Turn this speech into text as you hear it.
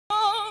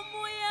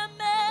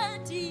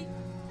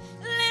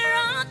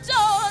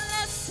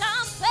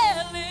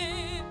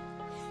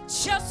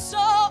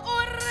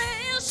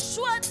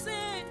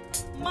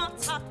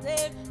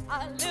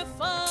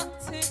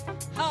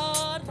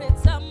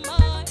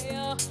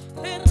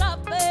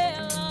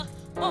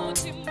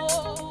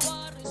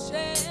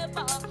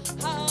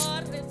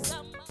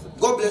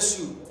God bless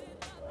you.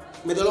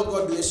 May the Lord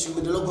God bless you.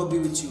 May the Lord God be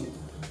with you.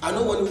 I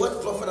know when you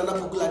watch Prophet and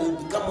Poku,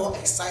 you become more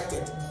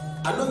excited.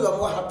 I know you are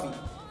more happy.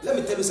 Let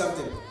me tell you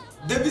something.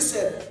 David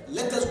said,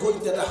 let us go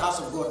into the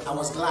house of God. I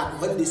was glad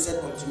when they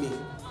said unto me.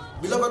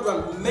 Beloved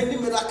one, many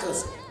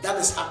miracles that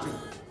is happening.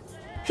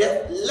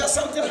 Okay? Let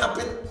something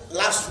happen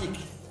last week.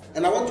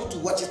 And I want you to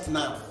watch it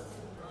now.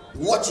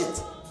 Watch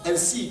it and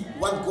see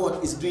what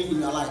God is doing in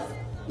your life.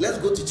 Let's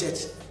go to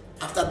church.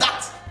 After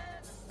that,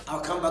 I'll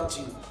come back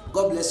to you.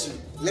 God bless you.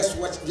 Let's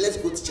watch. Let's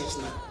go to church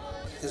now.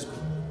 Let's go.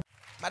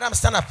 Madam,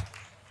 stand up.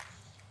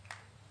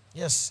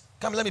 Yes.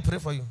 Come, let me pray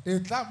for you.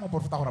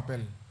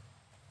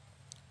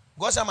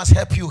 God must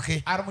help you,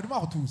 okay?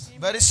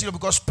 Very serious,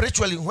 because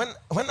spiritually, when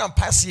I'm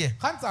past here,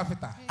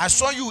 I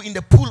saw you in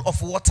the pool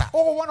of water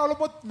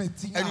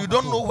and you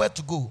don't know where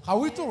to go.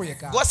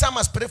 God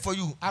must pray for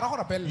you.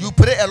 You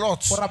pray a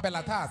lot.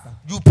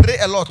 You pray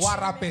a lot.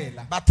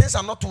 But things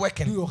are not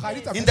working. In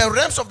the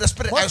realms of the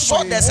spirit, I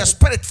saw there's a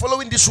spirit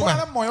following this woman.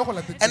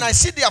 And I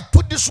see they have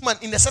put this woman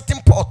in a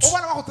certain pot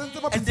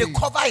and they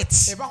cover it.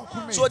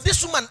 So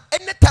this woman,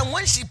 anytime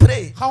when she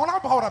prays,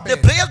 the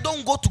prayer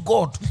don't go to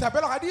God.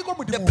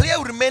 The prayer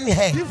will remain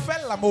here.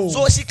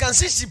 So she can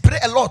see she pray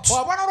a lot.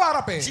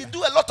 She do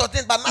a lot of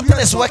things, but nothing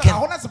is working.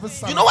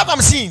 You know what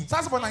I'm seeing?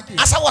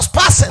 As I was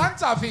passing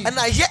and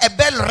I hear a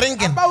bell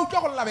ringing, and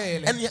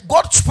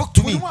God spoke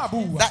to me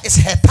that is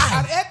her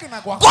time.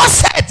 God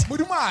said,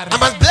 I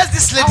must bless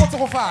this lady.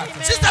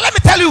 Sister, let me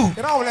tell you,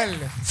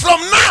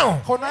 from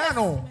now,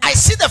 I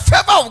see the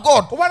favor of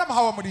God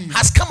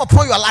has come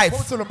upon your life.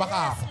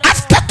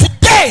 After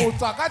today,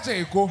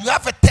 you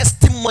have a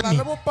testimony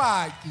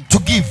to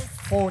give.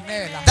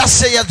 That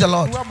says the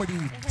Lord.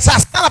 So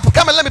stand up,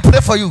 come and let me pray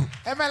for you.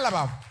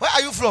 Where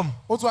are you from?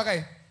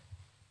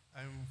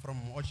 I'm from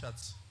Orchard.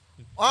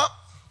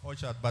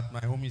 Orchard, but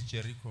my home is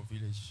Jericho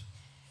village.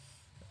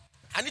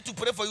 I need to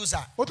pray for you,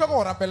 sir.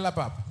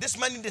 This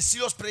man in the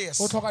serious prayers.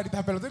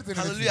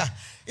 Hallelujah.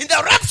 In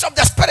the realms of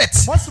the spirit,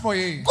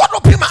 God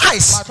opened my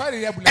eyes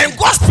and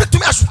God spoke to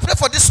me. I should pray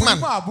for this man.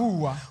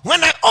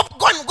 When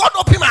God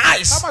opened my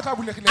eyes,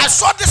 I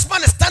saw this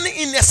man standing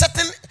in a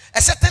certain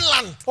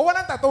land.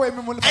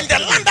 And the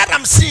land that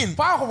I'm seeing,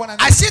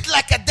 I see it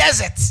like a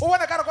desert.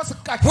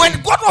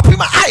 When God opened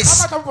my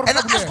eyes and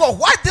I asked God,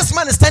 why this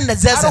man is standing in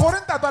the desert?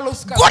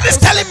 God is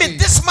telling me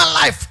this man's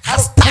life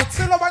has started.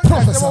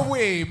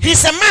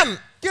 He's a man,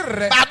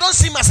 but I don't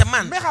see him as a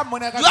man. You have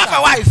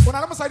a wife.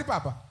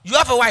 You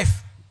have a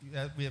wife.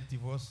 Yeah, we have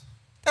divorced.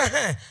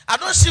 I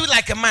don't see you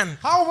like a man.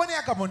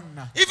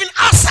 Even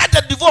outside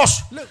the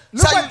divorce,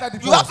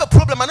 you have a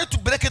problem. I need to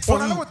break it for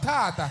you.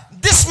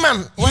 This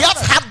man, he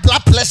has high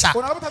blood pressure.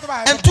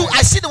 And two,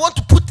 I see they want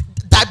to put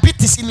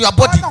diabetes in your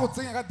body. Do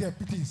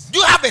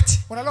you have it?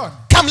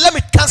 Come, let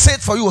me cancel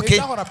it for you, okay?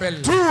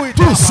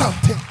 Do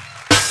something.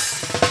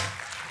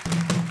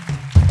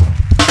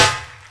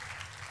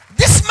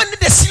 This man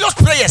need a serious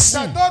prayers.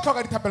 And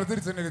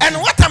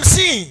what I'm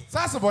seeing,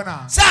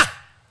 sir,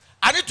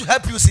 I need to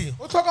help you see.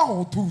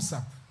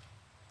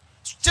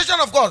 Children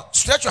of God,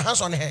 stretch your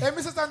hands on her,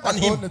 on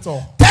him.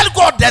 Tell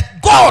God that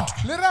God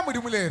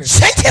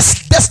change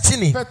his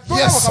destiny.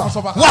 Yes, sir.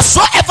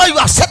 Whatsoever you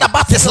have said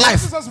about his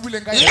life,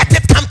 let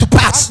it come to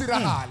pass.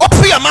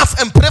 Open your mouth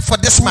and pray for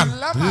this man.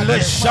 Le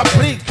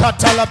shabrika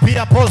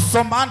talapia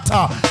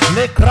posomanta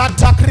le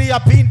krata kria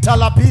pinta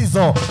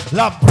lapizo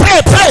la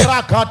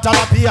braka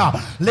talapia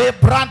le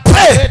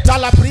brante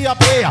talapia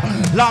pea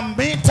la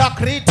minta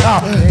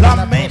krita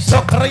la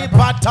minto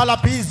kripa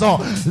talapizo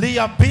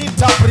lia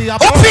pinta pria.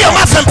 Open your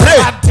mouth and pray.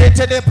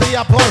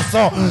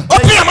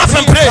 Open your mouth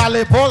and pray.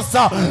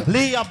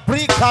 Lia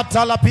brika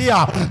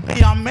talapia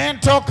lia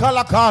mento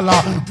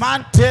kalakala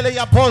mantele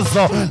ya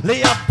pozo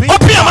lia.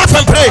 Open your mouth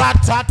and pray.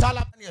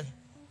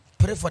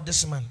 Pray for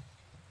this man.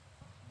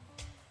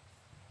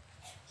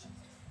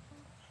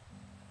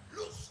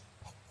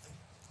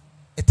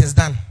 It is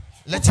done.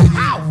 Let him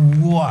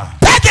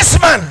take this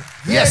man.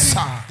 Yes,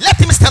 sir. Let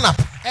him stand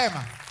up.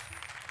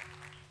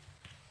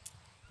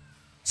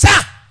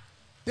 Sir,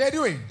 let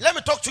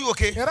me talk to you,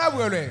 okay?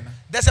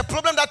 There's a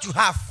problem that you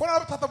have.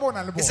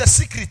 It's a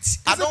secret.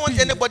 I don't want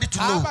anybody to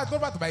know.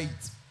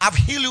 I've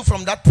healed you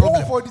from that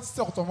problem.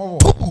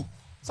 Poku.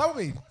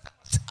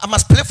 I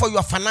must pray for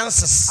your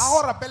finances.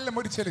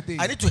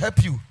 I need to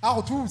help you.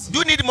 Do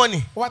you need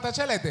money?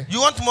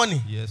 You want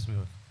money? Yes, we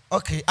want.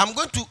 Okay, I'm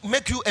going to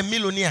make you a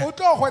millionaire.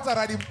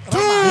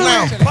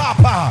 Now,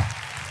 Papa.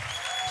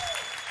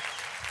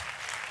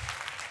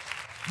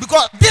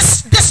 Because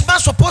this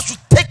man's supposed to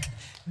take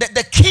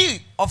the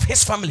key of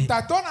his family.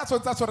 But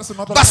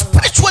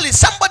spiritually,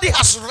 somebody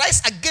has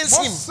rise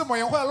against him.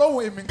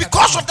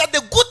 Because of that,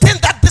 the good thing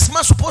that this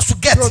man's supposed to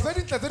get,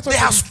 they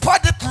have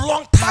spoiled it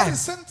long time.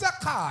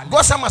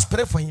 God, I must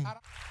pray for him.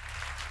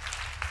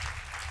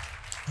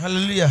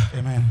 Hallelujah.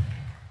 Amen.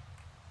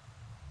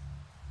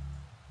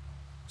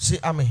 Say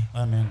amen.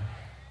 Amen.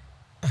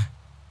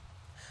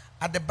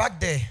 At the back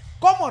there.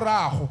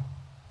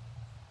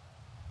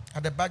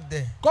 At the back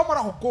there.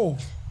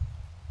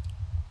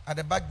 At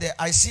the back there,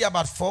 I see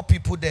about 4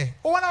 people there.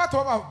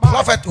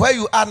 Prophet, where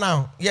you are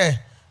now? Yeah.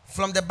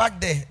 From the back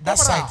there, that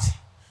side.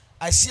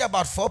 I see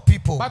about 4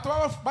 people. 4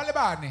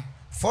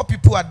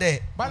 people are there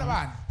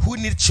who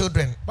need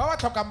children.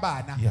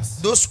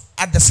 Yes. Those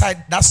at the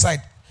side, that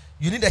side,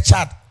 you need a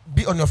child.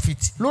 Be on your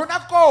feet.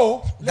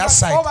 That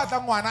side.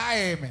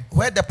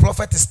 Where the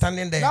prophet is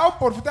standing there.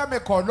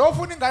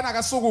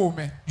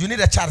 You need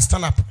a child,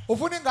 stand up.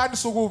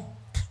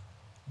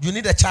 You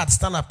need a child,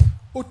 stand up.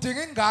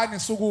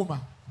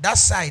 That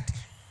side.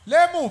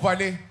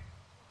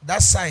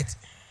 That side.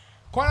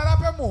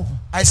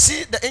 I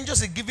see the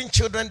angels are giving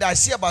children there. I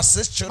see about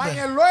 6 children.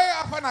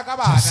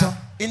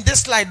 In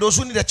this slide, those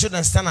who need the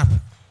children, stand up.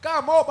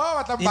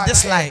 In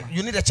this slide,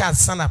 you need a child,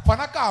 stand up.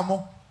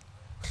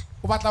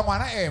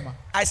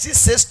 I see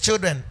 6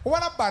 children. You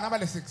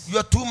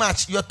are too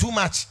much. You are too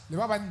much.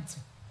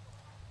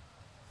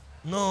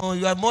 No,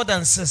 you are more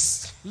than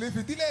 6.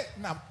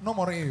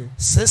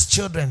 6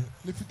 children.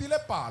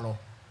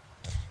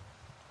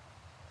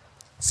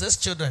 6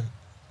 children.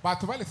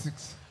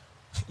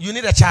 You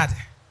need a child.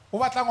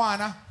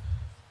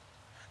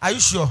 Are you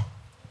sure?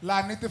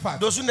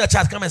 Those who need a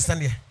child, come and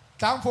stand here.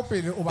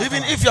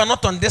 Even if you are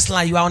not on this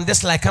line, you are on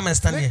this line, come and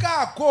stand here.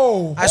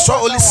 I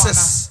saw only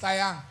 6.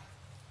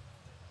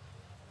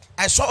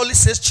 I saw only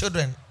 6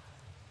 children.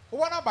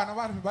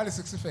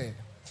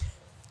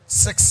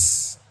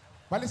 6.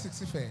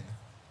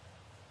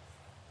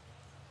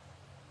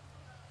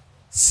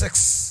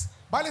 6.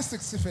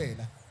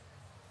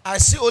 I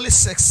see only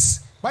 6.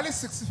 I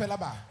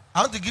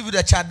want to give you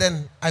the child,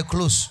 then I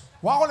close.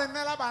 All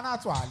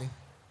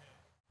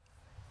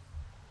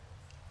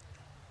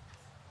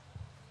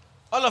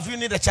of you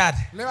need a child.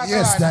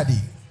 Yes,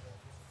 Daddy.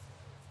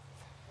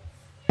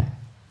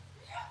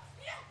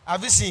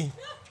 Have you seen?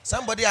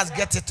 Somebody has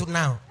get it to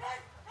now.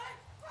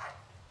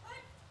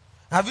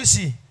 Have you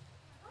seen?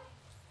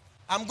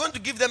 I'm going to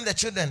give them the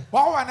children.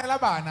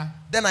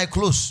 Then I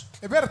close.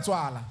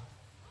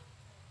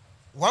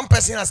 One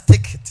person has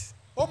taken it.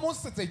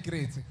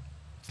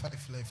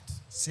 5 left.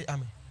 See,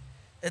 Ami.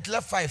 It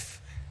left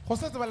 5.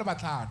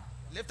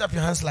 Lift up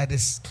your hands like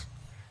this.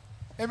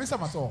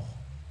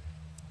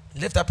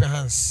 Lift up your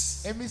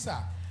hands.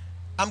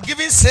 I'm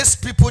giving 6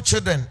 people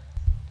children.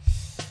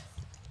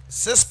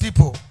 6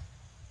 people.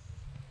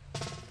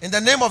 In the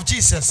name of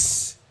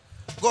Jesus.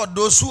 God,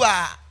 those who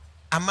are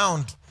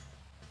amount,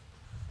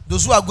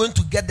 those who are going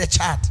to get the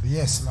child.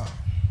 Yes, Lord.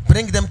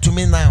 Bring them to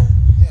me now.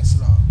 Yes,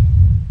 Lord.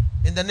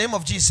 In the name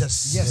of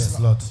Jesus. Yes,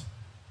 Lord.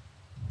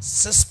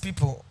 6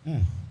 people.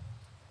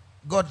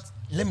 God,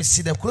 let me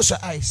see them. Close your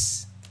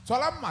eyes.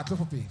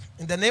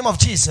 In the name of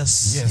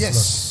Jesus. Yes.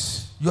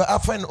 Yes. You are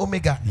Alpha and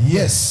Omega.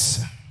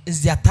 Yes. It's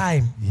their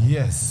time.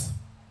 Yes.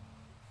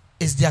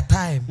 It's their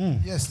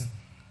time. Yes.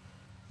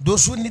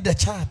 Those who need a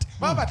child.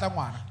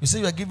 You say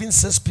you are giving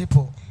 6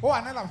 people.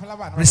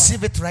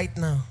 Receive it right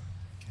now.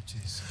 Thank you,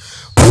 Jesus.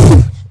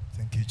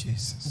 Thank you,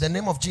 Jesus. In the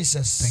name of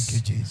Jesus. Thank you,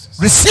 Jesus.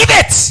 Receive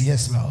it.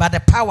 Yes, Lord. By the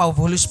power of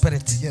the Holy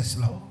Spirit. Yes,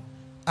 Lord.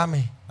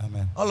 Amen.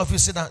 Amen. All of you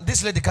sit down.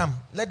 This lady come.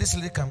 Let this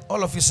lady come.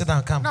 All of you sit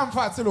down. Come.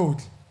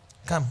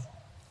 Come.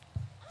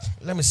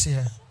 Let me see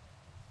her.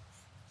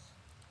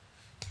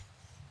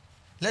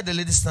 Let the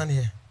lady stand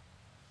here.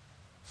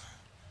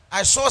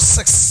 I saw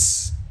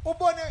 6.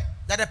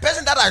 That the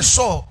person that I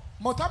saw,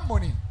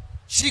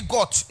 she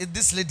got is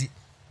this lady.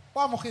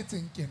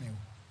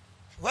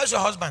 Where's your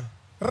husband?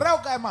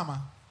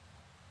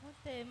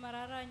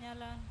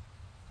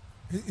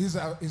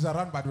 He's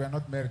around, but we are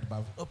not married.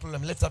 No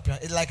problem. Lift up your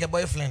hand. It's like a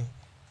boyfriend.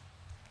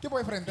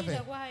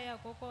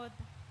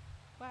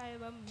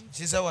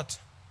 She said what?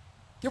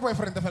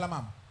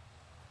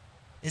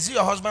 Is he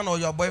your husband or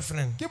your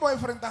boyfriend?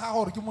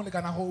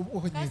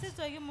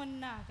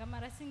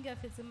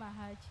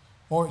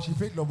 Oh, she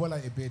paid Lobola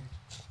a bed.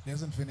 He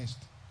hasn't finished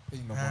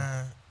paying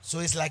Lobola. So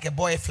it's like a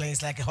boyfriend.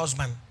 It's like a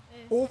husband.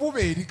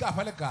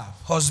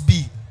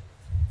 Husby.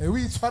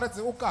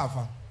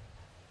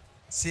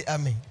 Say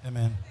amen.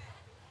 Amen.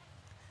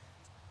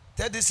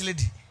 Tell this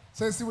lady.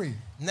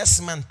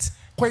 Next month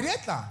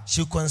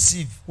she'll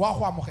conceive.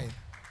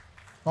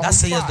 That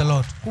says the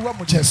Lord.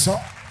 Yes, sir.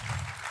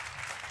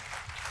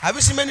 Have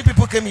you seen many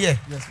people came here?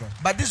 Yes, Lord.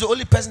 But this is the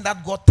only person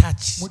that got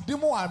touched.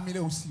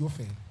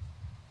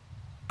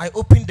 I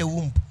opened the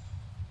womb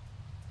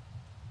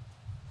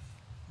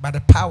by the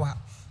power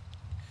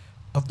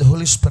of the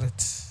Holy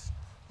Spirit.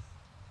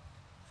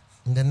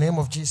 In the name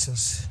of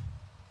Jesus.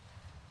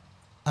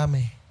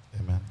 Amen.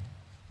 Amen.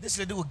 This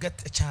lady will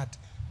get a child.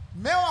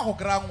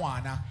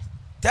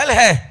 Tell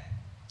her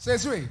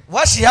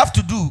what she have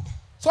to do.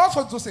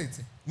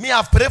 Me,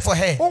 I've prayed for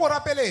her.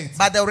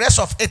 But the rest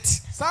of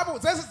it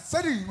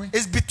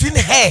is between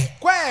her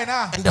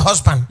and the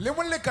husband.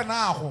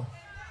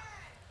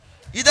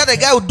 Either the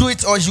guy will do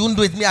it or she won't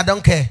do it. Me, I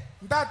don't care.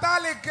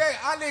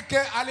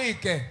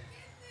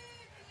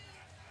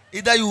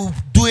 Either you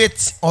do do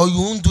it or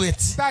you won't do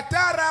it. But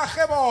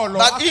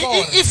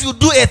if you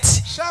do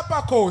it,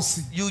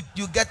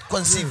 you get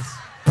conceived.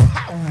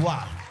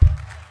 Power.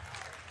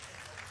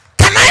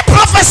 Can I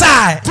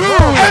prophesy?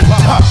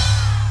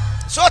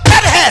 So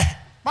tell her,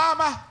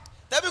 Mama,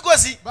 let me go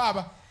see.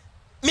 Baba,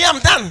 Me, I'm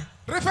done.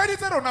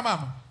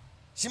 Mama.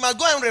 She must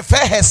go and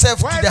refer herself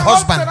to the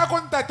husband.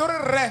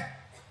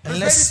 Unless I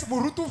receive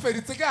in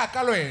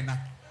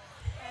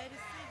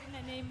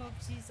the name of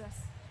Jesus.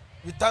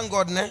 we thank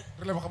God, ne?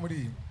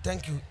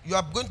 Thank you. You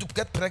are going to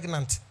get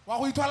pregnant.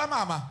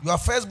 Your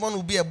firstborn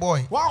will be a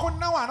boy.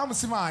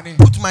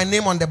 Put my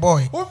name on the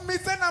boy.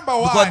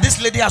 Because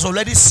this lady has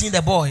already seen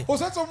the boy.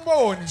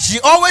 She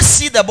always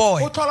see the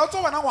boy.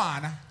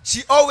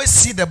 She always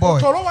see the boy.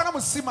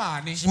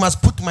 She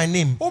must put my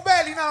name on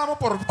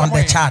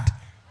the child.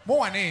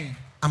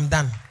 I'm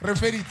done.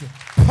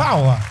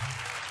 Power.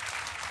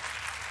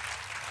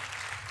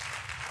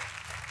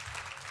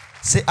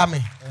 Say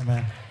amen.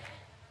 Amen.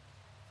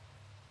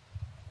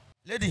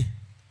 Lady,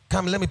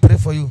 come, let me pray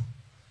for you.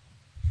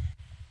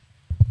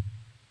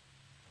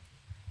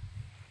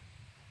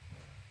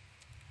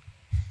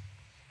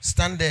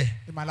 Stand there.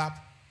 In my lap.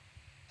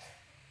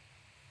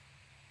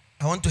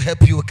 I want to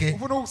help you, okay?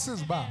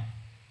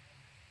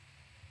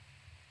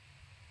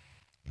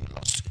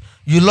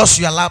 You lost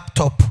your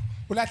laptop.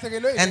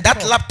 And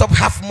that laptop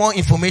have more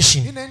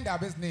information.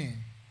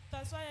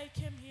 That's why I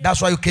came here.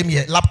 That's why you came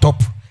here.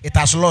 Laptop. It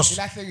has lost.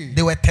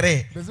 They were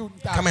 3.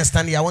 Come and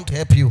stand here. I want to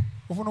help you.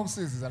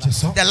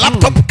 The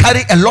laptop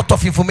carry a lot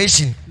of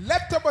information.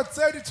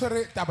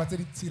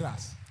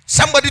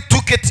 Somebody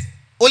took it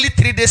only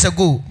 3 days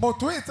ago.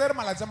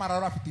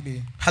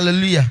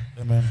 Hallelujah.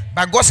 Amen.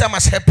 But God said I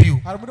must help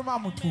you.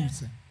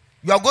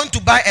 You are going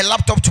to buy a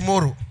laptop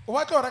tomorrow.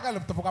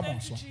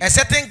 A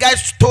certain guy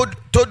told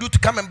you to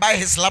come and buy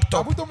his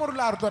laptop. Don't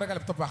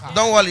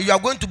worry, you are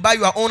going to buy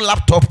your own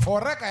laptop.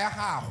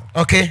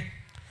 Okay?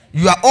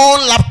 Your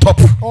own laptop.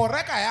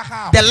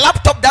 The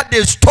laptop that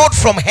they stole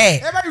from her,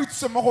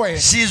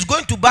 she is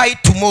going to buy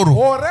it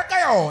tomorrow.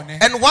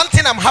 And one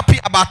thing I'm happy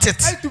about it,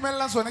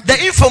 the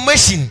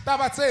information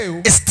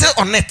is still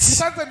on it.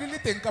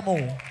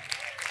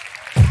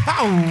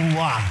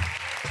 Power.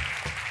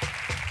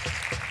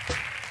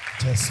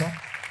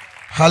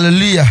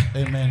 Hallelujah.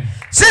 Amen.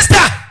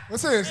 Sister,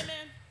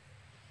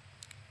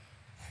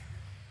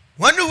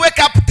 when you wake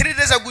up 3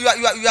 days ago,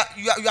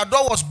 your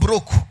door was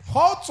broke.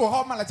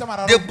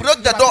 They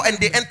broke the door and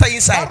they enter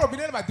inside.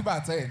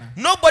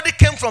 Nobody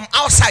came from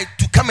outside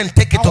to come and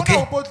take it,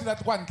 okay?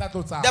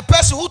 The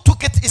person who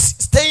took it is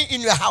staying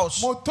in your house.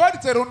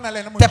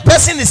 The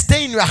person is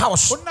staying in your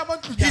house.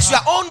 He's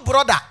your own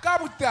brother.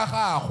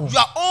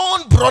 Your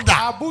own brother.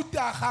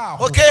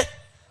 Okay?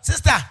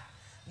 Sister,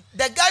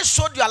 the guy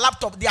showed your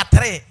laptop, there are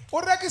 3.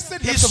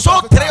 He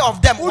sold 3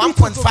 of them,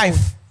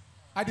 1.5.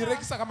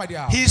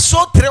 He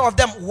sold 3 of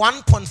them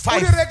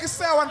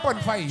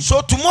 1.5.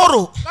 So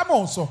tomorrow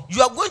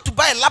you are going to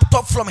buy a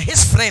laptop from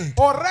his friend.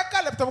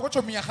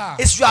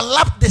 It's your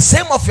the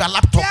same of your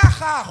laptop.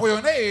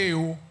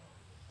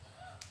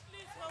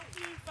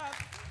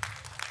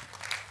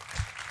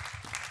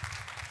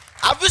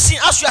 Have you seen,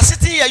 as you are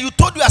sitting here, you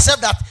told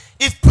yourself that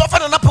if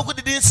Prophet and Poku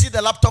didn't see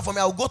the laptop for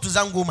me, I will go to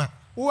Zangoma.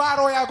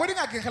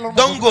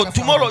 Don't go.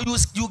 Tomorrow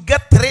you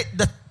get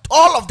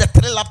all of the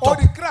 3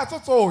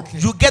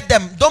 laptops. You get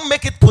them. Don't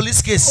make it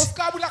police case.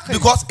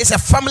 Because it's a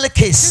family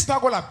case.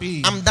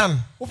 I'm done.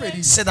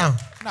 Sit down.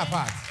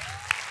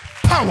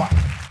 Power.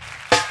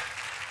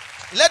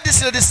 Let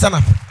this lady stand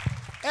up.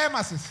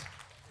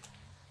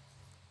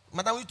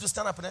 Madam, you to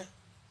stand up there.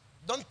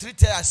 Don't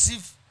treat her as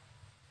if.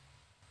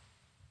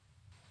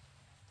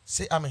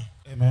 Say amen.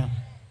 Amen.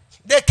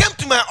 They came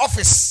to my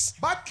office.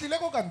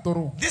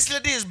 This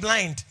lady is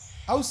blind.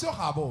 Say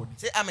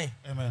amen.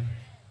 Amen.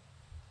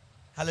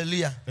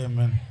 Hallelujah.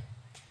 Amen.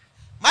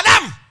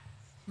 Madam,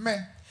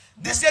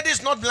 this lady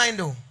is not blind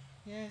though.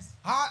 Yes.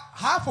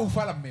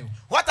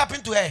 What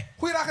happened to her?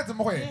 He had a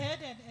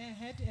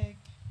headache.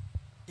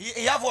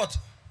 He have what?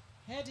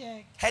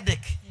 Headache.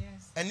 Headache.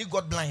 Yes. And he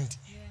got blind.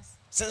 Yes.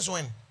 Since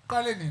when?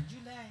 July.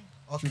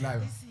 Okay.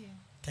 This year.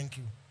 Thank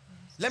you.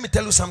 Yes. Let me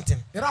tell you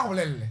something. Yes.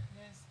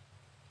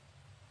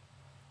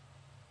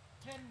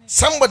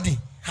 Somebody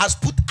has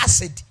put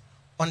acid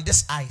on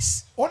this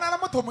eyes.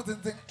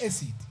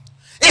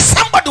 It's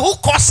somebody who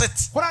caused it.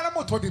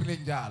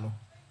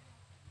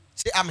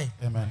 Say amen.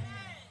 Amen.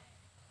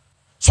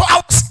 So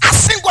I was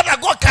asking God,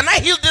 can I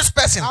heal this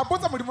person?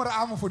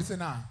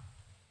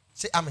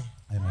 Say amen.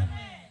 Amen.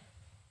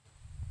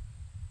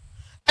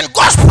 And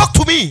God spoke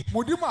to me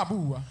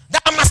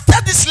that I must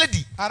tell this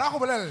lady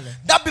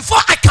that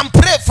before I can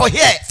pray for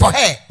her,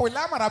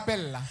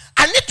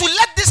 I need to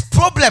let this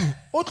problem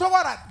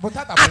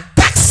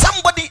attack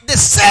somebody the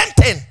same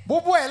thing.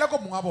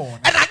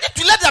 And I need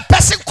to let the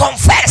person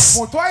confess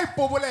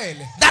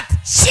that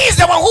she is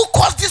the one who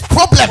caused this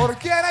problem for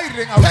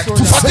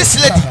this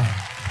lady.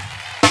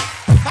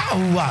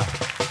 Power.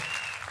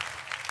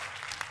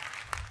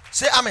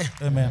 Say amen.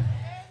 Amen.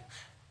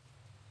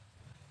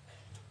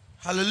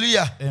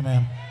 Hallelujah.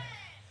 Amen.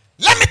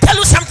 Let me tell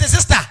you something,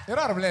 sister.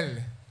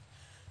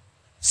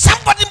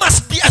 Somebody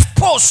must be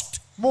exposed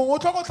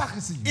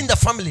in the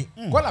family.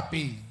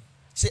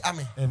 Say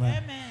amen.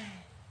 Amen.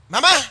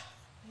 Mama,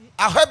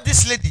 I'll help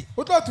this lady.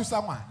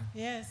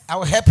 Yes. I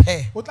will help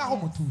her.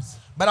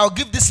 But I'll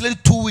give this lady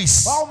 2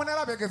 weeks.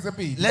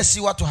 Let's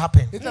see what will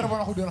happen.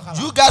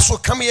 You guys will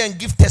come here and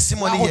give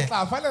testimony here.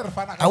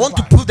 I want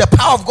to prove the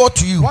power of God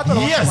to you.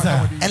 Yes,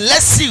 sir. And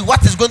let's see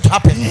what is going to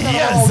happen.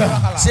 Yes,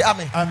 sir. Say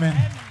amen.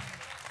 Amen.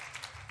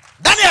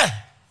 Daniel,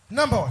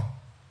 Number 1.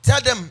 tell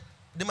them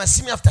they must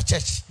see me after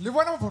church.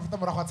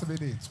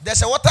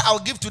 There's a water I'll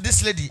give to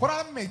this lady.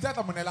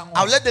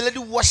 I'll let the lady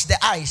wash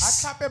the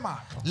eyes.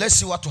 Let's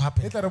see what will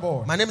happen.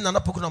 My name is Nana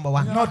Poku number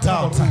 1. No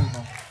doubt.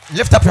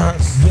 Lift up your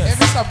hands. Yes.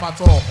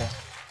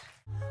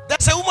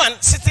 There's a woman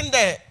sitting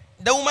there.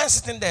 The woman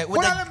sitting there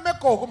with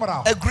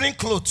a green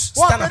cloth.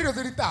 Stand up.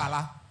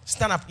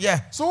 Stand up.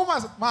 Yeah. So,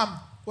 ma'am,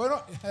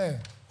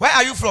 Where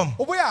are you from?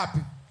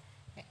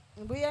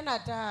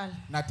 Natal.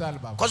 Natal,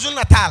 Baba. KwaZulu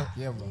Natal.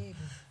 Yeah, Baba.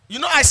 You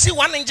know, I see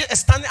one angel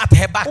standing at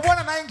her back.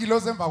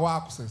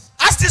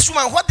 Ask this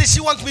woman, what does she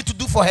want me to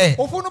do for her?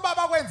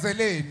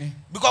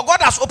 Because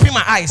God has opened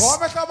my eyes.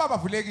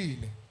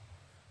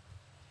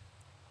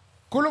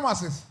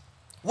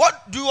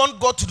 What do you want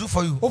God to do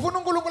for you?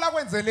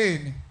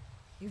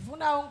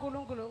 Ifuna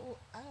uNkulunkulu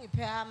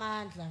angiphe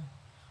amandla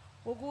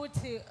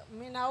ukuthi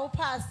mina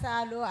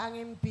uphasa lo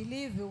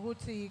angimbelieve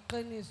ukuthi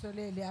iqiniso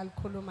leli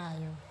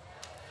alikhulumayo.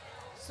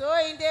 So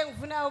into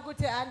engifuna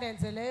ukuthi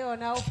andenzele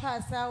yona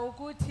uphasa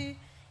ukuthi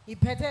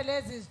iphethe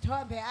lezi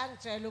izithombe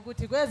angitshela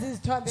ukuthi kwezi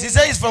izithombe. She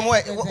says from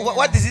where?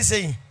 What is he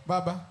saying?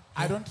 Baba,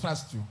 I don't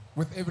trust you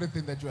with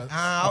everything that you are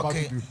about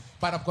to do.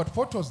 But I've got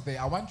photos there.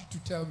 I want you to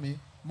tell me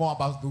more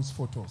about those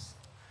photos.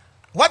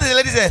 What did the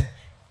lady say?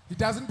 He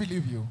doesn't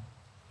believe you.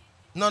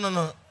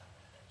 No.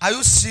 Are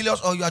you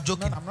serious or you are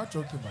joking? No, I'm not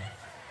joking, man.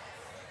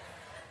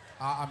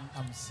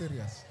 I'm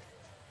serious.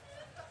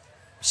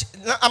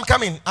 I'm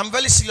coming. I'm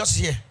very serious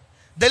here.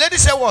 The lady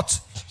said what?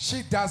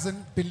 She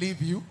doesn't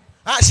believe you.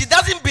 She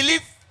doesn't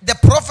believe the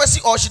prophecy,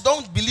 or she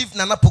don't believe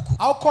Nana Poku.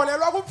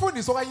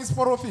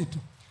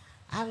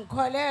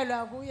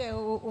 Angikholelwa kuye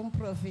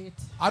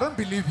umprofeti. I don't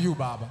believe you,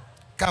 Baba.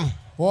 Come.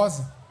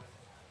 Was.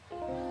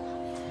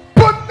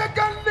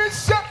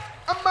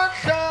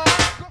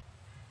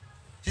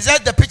 She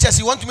said the pictures.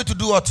 You want me to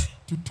do what?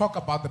 To talk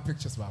about the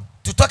pictures, Baba.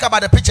 To talk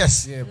about the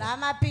pictures. Yeah,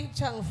 Lama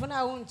picture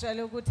ngifuna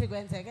ungitshela ukuthi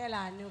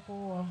kwenzekelani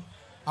kuwo.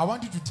 I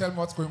want you to tell me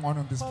what's going on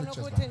in these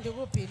pictures. Baba.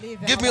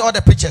 Give me all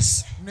the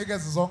pictures.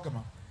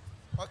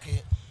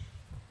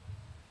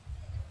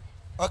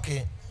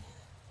 Okay.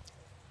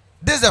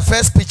 This is the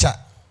first picture.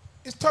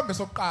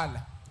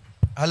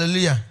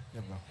 Hallelujah.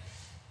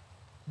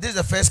 This is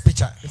the first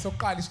picture.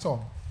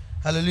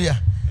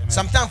 Hallelujah.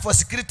 Sometimes for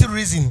security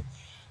reason.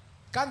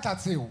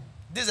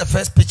 This is the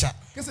first picture.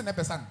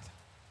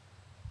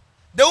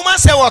 The woman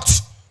said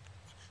what?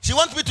 She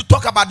wants me to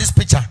talk about this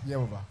picture.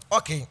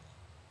 Okay.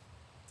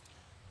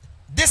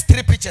 These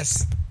 3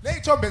 pictures.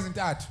 You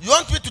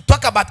want me to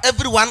talk about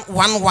everyone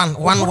one.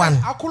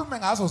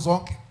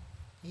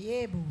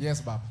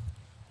 Yes, Baba.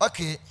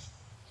 Okay.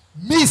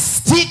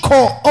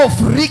 Mystico of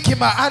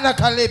Rikima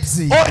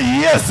Anacalypse. Oh,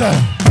 yes.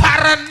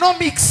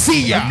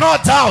 Paranomixia. No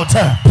doubt.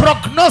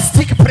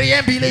 Prognostic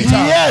preambulator.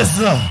 Yes.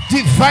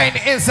 Divine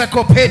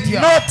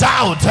encyclopedia. No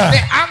doubt.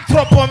 The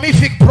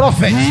anthropomorphic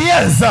prophet.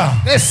 Yes.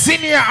 The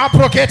senior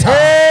abrogator.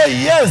 Oh,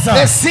 yes.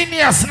 The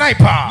senior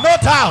sniper. No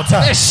doubt.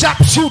 The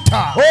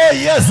sharpshooter. Oh,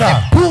 yes.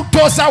 The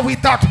bulldozer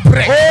without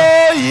break.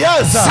 Oh,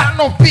 yes. Son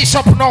of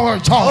Bishop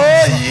Noel Jones.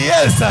 Oh,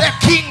 yes. The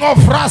king of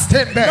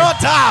Rustenburg. No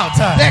doubt.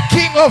 The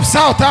king of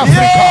South Africa.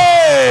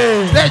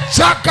 Yay. The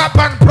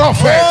Jacoban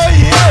prophet. Oh,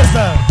 yes.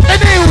 The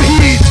new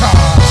heater.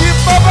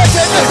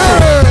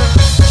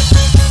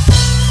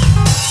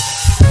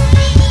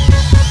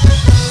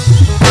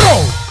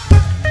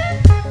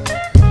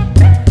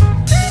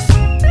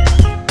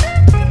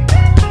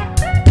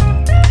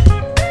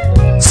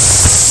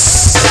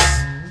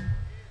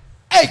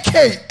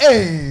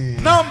 AKA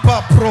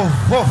number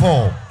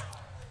provovo.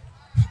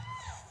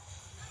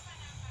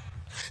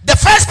 The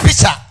first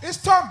picture.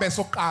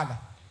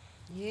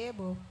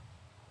 Yebo.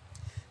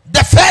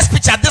 The first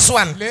picture, this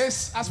one.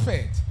 Let's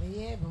aspect.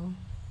 Yebo.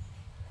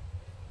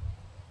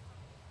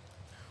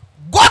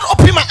 God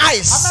opened my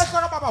eyes.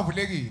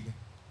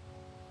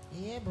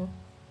 Yebo.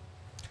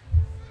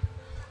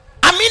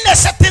 I'm in a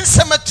certain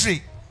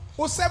cemetery.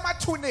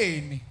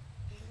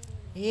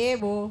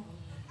 Yebo.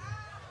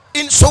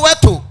 In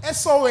Soweto.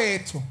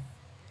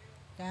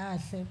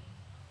 Kahle.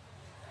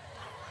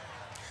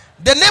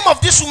 The name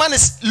of this woman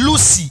is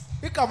Lucy.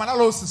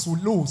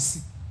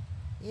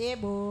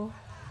 Yebo.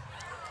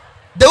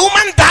 The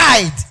woman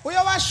died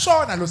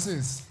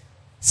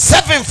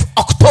 7th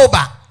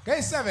October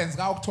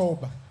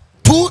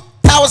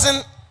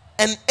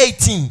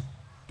 2018.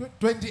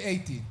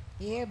 2018.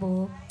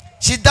 Yebo.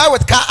 She died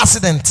with car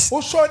accident.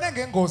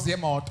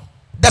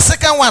 The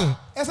second one,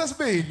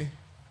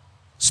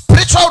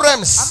 spiritual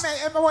realms.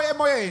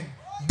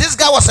 This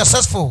guy was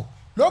successful.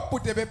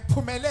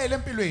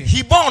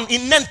 He born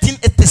in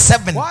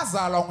 1987.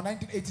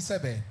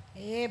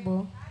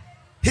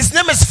 His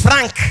name is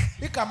Frank.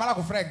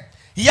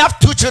 He have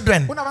 2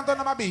 children.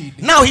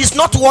 Now he's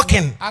not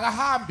walking.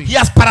 He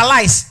has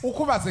paralyzed.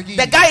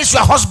 The guy is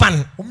your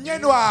husband.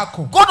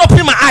 God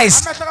open my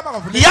eyes.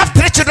 He have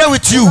 3 children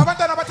with you,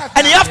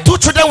 and he have 2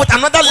 children with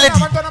another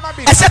lady.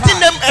 A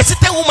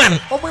certain woman.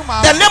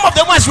 The name of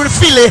the woman is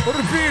Rufile.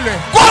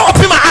 God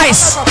open my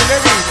eyes.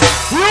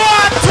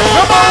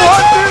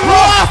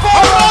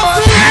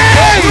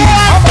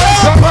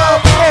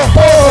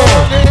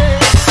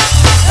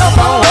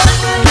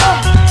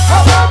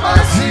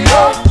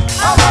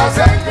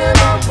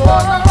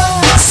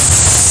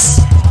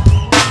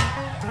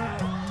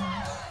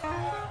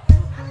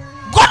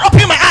 God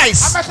open my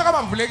eyes.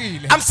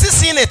 I'm still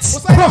seeing it.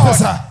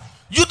 Professor.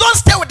 You don't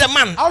stay with the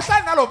man.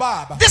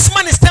 This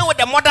man is staying with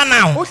the mother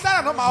now.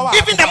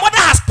 Even the mother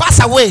has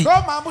passed away.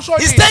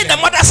 He's staying in the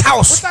mother's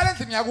house.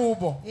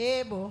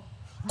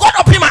 God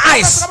open my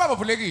eyes.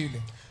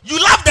 You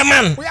love the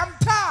man,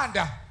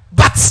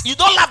 but you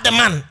don't love the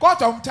man.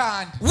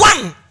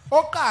 One,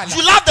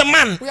 you love the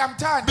man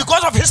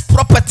because of his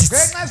properties. 2,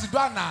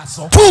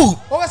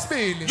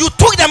 you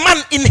took the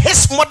man in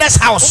his mother's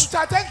house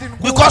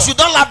because you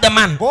don't love the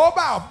man.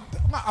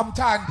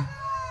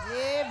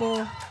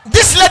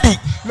 This lady,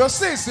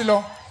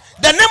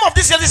 the name of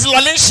this lady is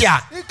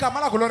Valencia.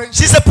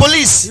 She's a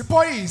police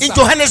in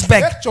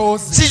Johannesburg.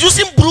 She's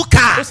using blue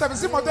car.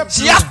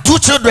 She has 2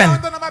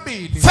 children.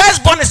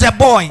 Firstborn is a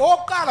boy.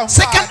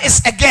 Second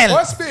is a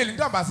girl.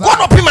 God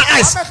open my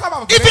eyes.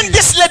 Even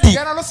this lady,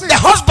 the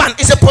husband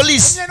is a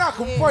police.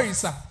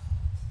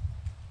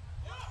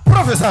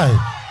 Prophesy.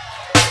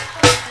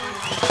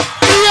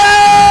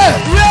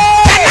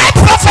 Can I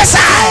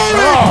prophesy?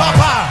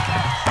 Papa.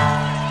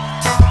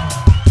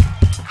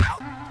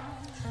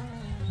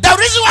 The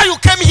reason why you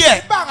came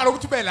here,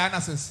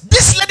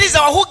 this lady is the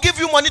one who give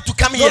you money to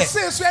come here. She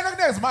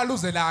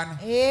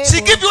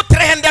give you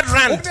 300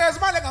 rand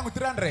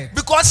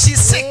because she's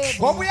sick.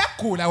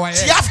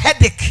 She have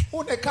headache.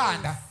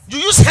 You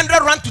use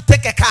 100 rand to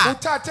take a car.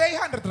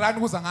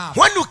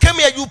 When you came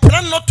here, you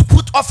plan not to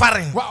put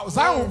offering.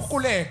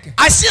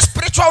 I see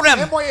spiritual realm.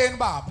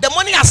 The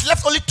money has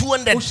left only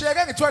 200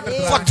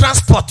 for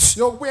transport.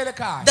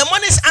 The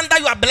money is under,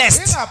 you are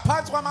blessed.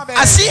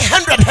 I see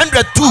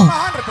 100 too.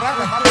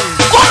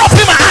 God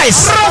open my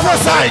eyes.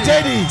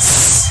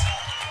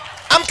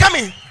 I'm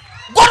coming.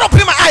 God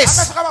open my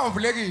eyes.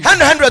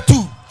 100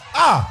 too.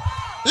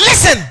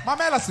 Listen.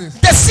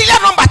 The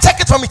serial number, check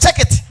it for me. Check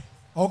it.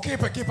 Okay,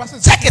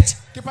 check it.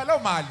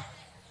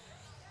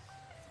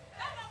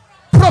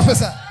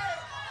 Professor.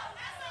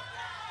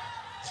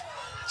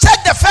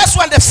 Check the first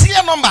one, the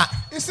serial number.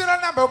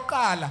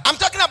 I'm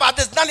talking about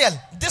this, Daniel.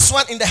 This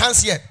one in the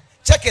hands here.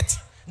 Check it.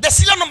 The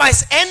serial number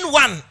is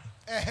N1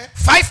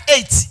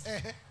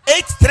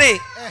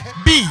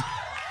 5883B.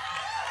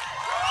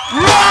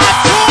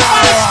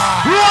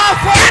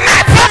 Can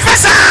I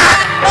prophesy?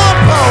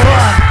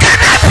 Can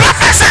I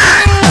prophesy?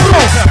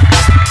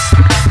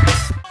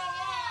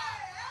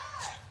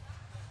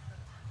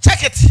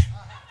 Check it.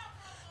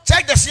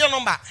 Check the serial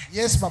number.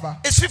 Yes, Baba.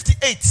 It's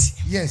 58.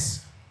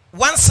 Yes.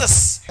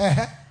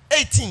 16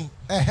 18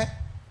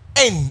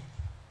 N.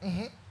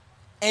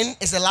 N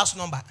is the last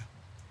number.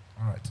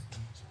 All right.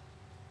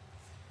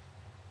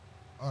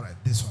 All right,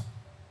 this one.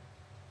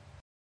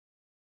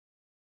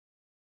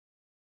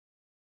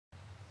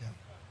 Yeah.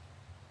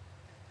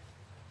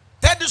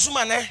 Tell this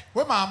woman,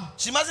 Wait, ma'am.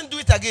 She mustn't do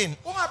it again.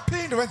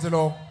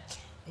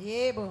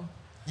 Yebo.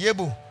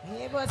 Yebo.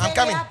 I'm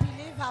coming.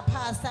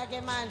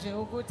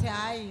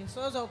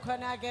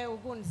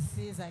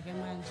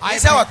 I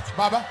say what,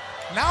 Baba?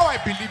 Now I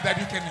believe that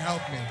you can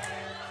help me.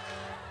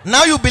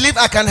 Now you believe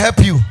I can help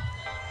you.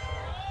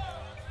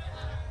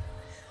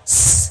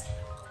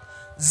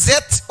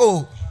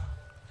 ZOLISWA.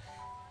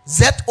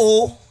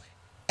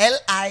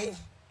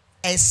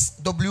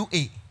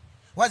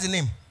 What's the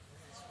name?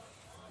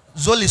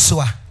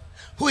 Zoliswa.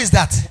 Who is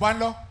that?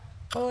 Ubando.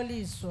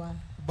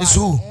 It's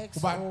who?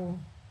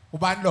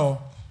 Ubando.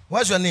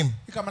 What's your name?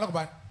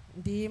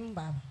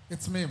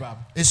 It's me,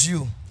 Baba. It's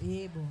you.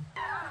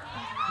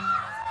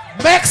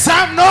 Make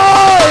some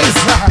noise.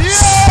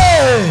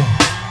 Yeah.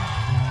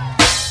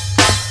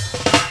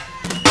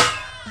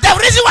 The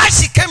reason why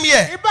she came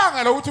here,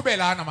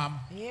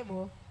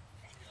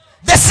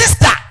 the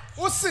sister,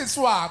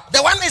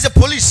 the one is a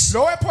police.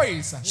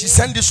 She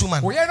sent this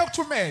woman.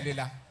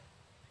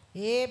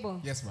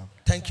 Yes, ma'am.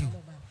 Thank you.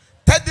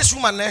 Tell this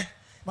woman, the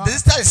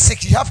sister is sick.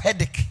 She have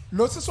headache.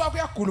 Now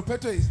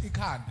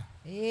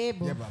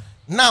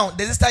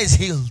the sister is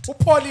healed.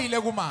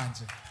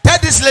 Tell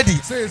this lady,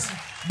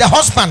 the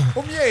husband,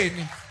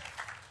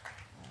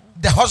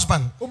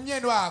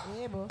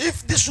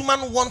 if this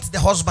woman wants the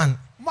husband,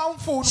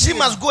 she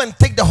must go and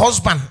take the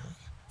husband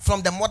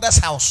from the mother's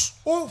house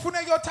and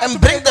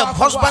bring the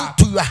husband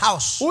to your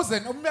house.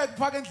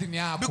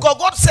 Because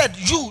God said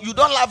you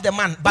don't love the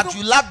man, but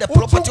you love the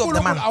property of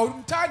the man.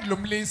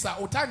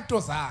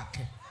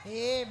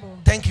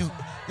 Thank you.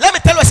 Let me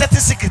tell you a certain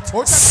secret.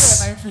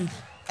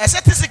 A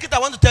certain secret I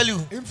want to tell you.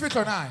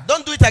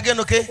 Don't do it again,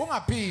 okay?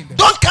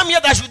 Don't come here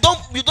that you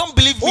don't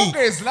believe me.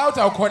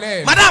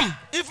 Madam,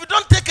 if you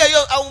don't take care,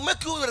 I will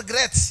make you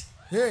regret.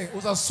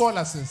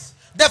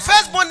 The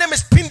firstborn name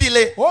is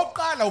Pindile.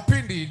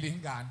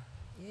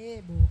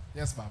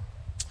 Yes, ma'am.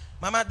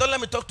 Mama, don't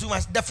let me talk too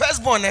much. The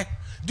firstborn,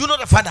 do you know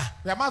the father?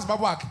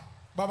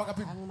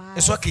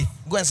 It's okay.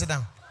 Go and sit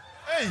down.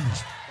 Hey.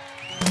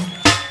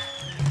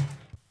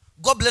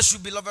 God bless you,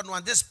 beloved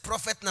one. This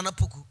prophet Nana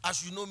Poku,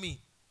 as you know me.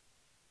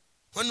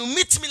 When you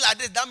meet me like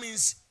this, that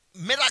means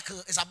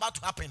miracle is about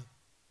to happen.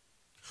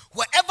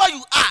 Wherever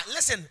you are,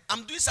 listen,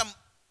 I'm doing some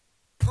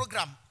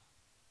program.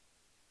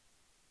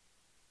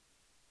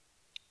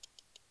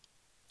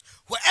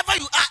 Wherever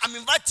you are, I'm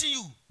inviting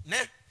you.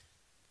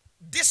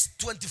 This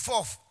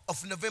 24th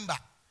of November.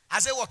 I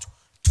say what?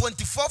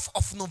 24th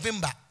of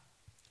November.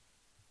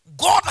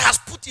 God has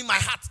put in my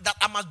heart that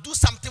I must do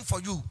something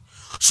for you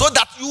so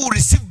that you will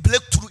receive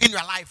breakthrough in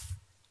your life.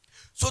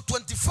 So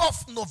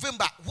 24th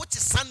November, which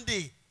is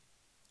Sunday,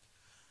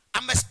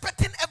 I'm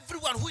expecting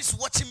everyone who is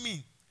watching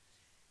me,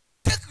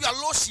 take your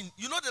lotion.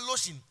 You know the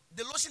lotion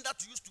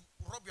that you use to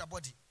rub your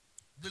body.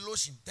 The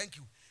lotion, thank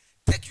you.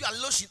 Take your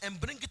lotion and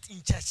bring it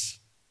in church.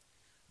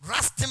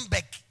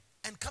 Rustenburg,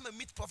 and come and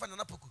meet Prophet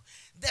Nana Poku.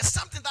 There's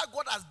something that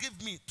God has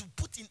given me to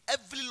put in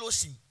every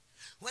lotion.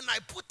 When I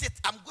put it,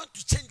 I'm going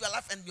to change your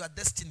life and your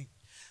destiny.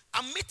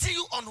 I'm meeting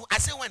you on, I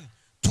say when?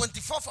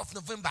 24th of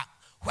November.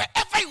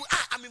 Wherever you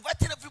are, I'm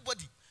inviting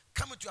everybody.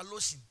 Come with your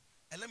lotion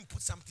and let me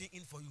put something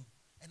in for you.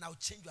 And I'll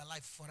change your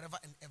life forever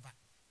and ever.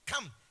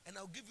 Come and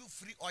I'll give you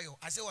free oil.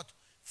 I say what?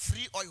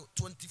 Free oil,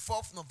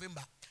 24th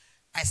November.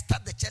 I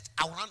start the church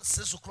around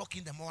 6 o'clock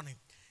in the morning.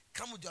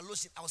 Come with your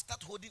lotion. I'll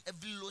start holding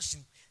every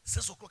lotion.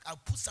 6 o'clock, I'll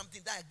put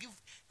something that I give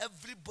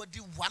everybody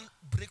one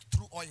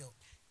breakthrough oil.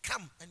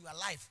 Come and your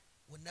life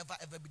will never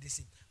ever be the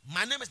same.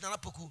 My name is Nana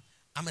Poku.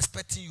 I'm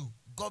expecting you.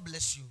 God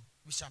bless you.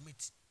 We shall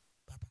meet.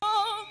 Bye-bye.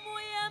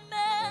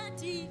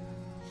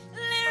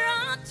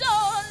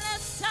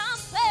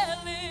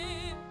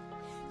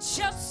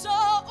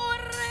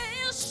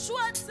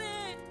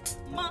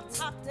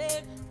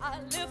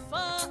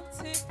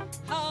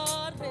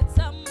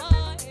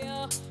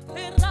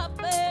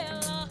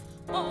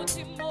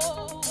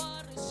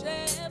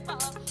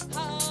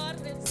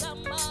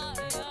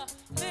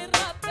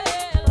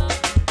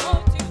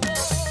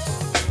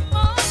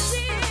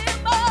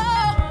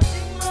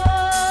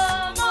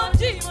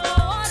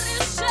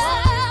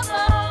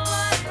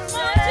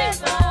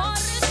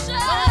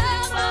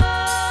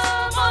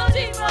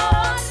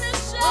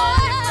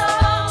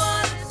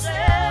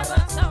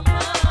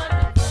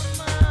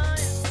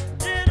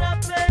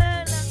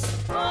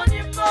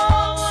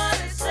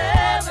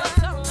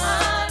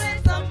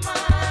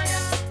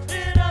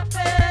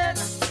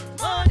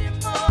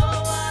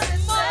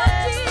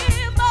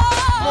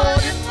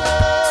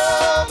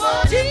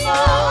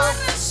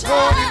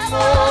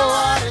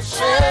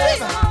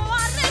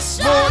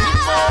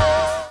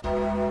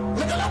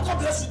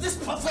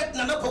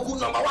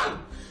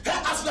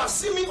 As you have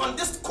seen me on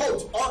this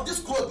coat or this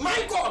cloth,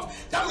 my God,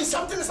 that means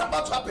something is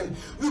about to happen.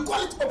 We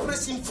call it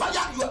Operation Fire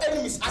Your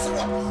Enemies. I said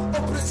what?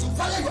 Operation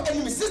Fire Your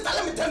Enemies. Sister,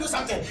 let me tell you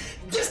something.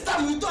 This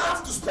time you don't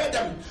have to spare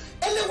them.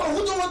 Anyone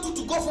who don't want you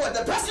to go forward,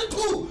 the person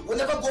too will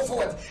never go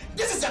forward.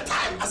 This is your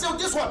time. I said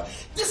this one.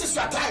 This is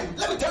your time.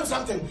 Let me tell you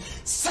something.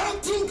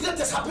 Something great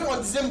is happening on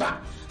December.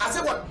 I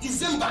said what?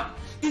 December.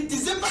 It's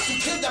December to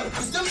kill them.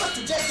 December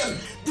to judge them.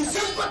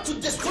 December to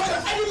destroy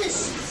your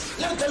enemies.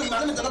 Let me tell you, my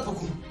name is Nana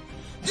Poku.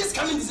 This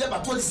coming December,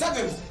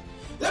 27th,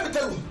 let me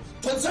tell you,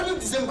 27th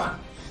December,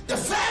 the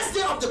first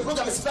day of the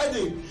program is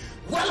Friday.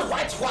 Well,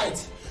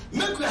 white.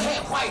 Make your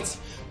hair white,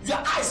 your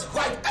eyes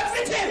white,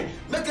 everything,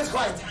 make it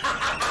white.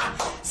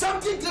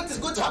 Something great is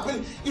going to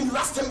happen in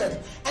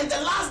Rustenburg. And the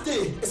last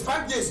day is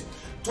 5 days,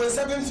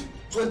 27th,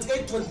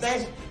 28th,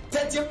 29th,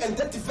 30th, and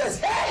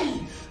 31st.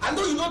 Hey, I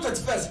know you know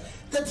 31st.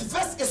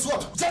 31st is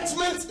what?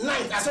 Judgment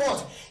night. I said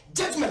what?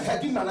 Judgment. Hey,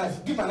 give my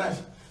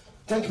knife.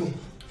 Thank you.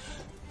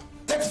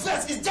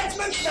 31st is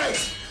judgment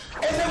night.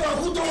 Anyone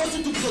who don't want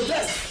you to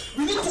progress,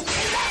 we need to kill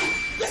them.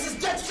 This is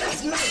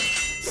judgment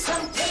night.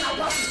 Something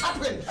about to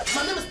happen.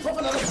 My name is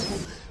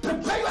Prophetic.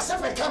 Prepare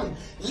yourself and come.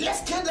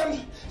 Let's kill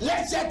them.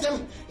 Let's judge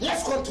them.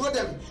 Let's control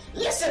them.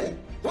 Listen,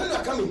 when you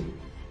are coming,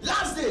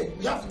 last day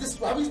we have this.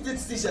 Have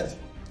this t-shirt?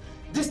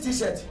 This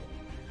t-shirt.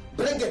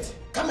 Bring it.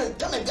 Come and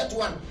get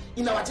one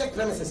in our church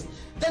premises.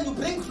 Then you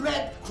bring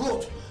red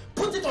cloth.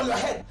 Put it on your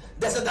head.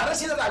 There's a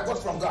direction that I got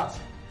from God.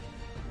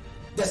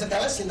 There's a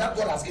direction that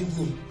God has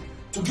given me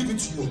to give it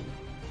to you.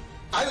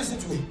 Are you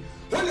listening to me?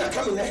 When you are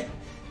coming there,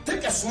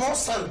 take a small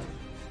sand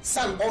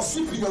or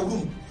sweep in your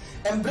room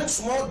and bring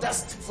small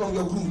dust from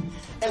your room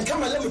and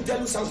come and let me tell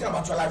you something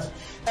about your life.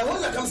 And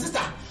when you come,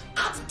 sister,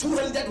 add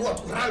 200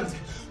 rand.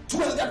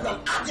 200 rand,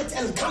 add it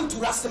and come to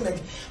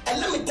Rustenburg. And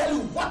let me tell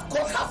you what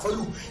God has for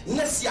you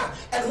next year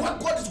and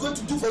what God is going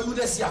to do for you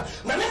next year.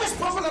 My name is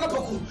Prophet Nana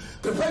Poku.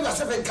 Prepare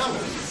yourself and come.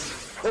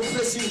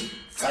 Operation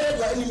Fire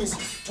your enemies.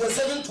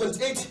 27,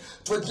 28,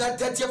 29,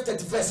 30th,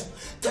 31st.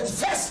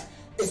 31st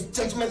is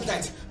judgment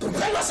night.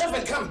 Prepare yourself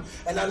and come.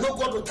 And I know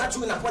God will touch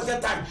you in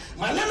appointed time.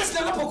 My name is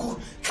Poku.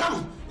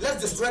 Come, let's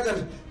destroy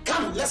them.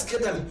 Come, let's kill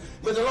them.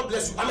 May the Lord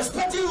bless you. I'm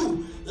expecting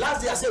you.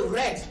 Last day I said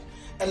red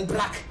and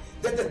black.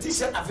 Get the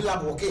t-shirt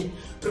available, okay?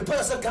 Prepare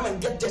yourself, come and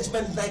get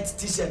judgment night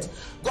t-shirt.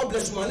 God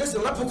bless you. My name is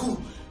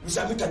Poku. We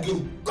shall meet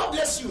again. God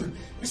bless you.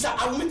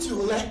 I will meet you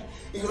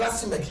in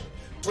Rustenburg.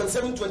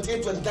 27,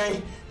 28,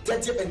 29,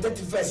 30, and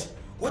 31st.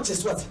 Which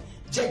is what?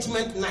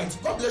 Judgment night.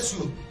 God bless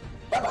you.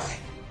 Bye-bye.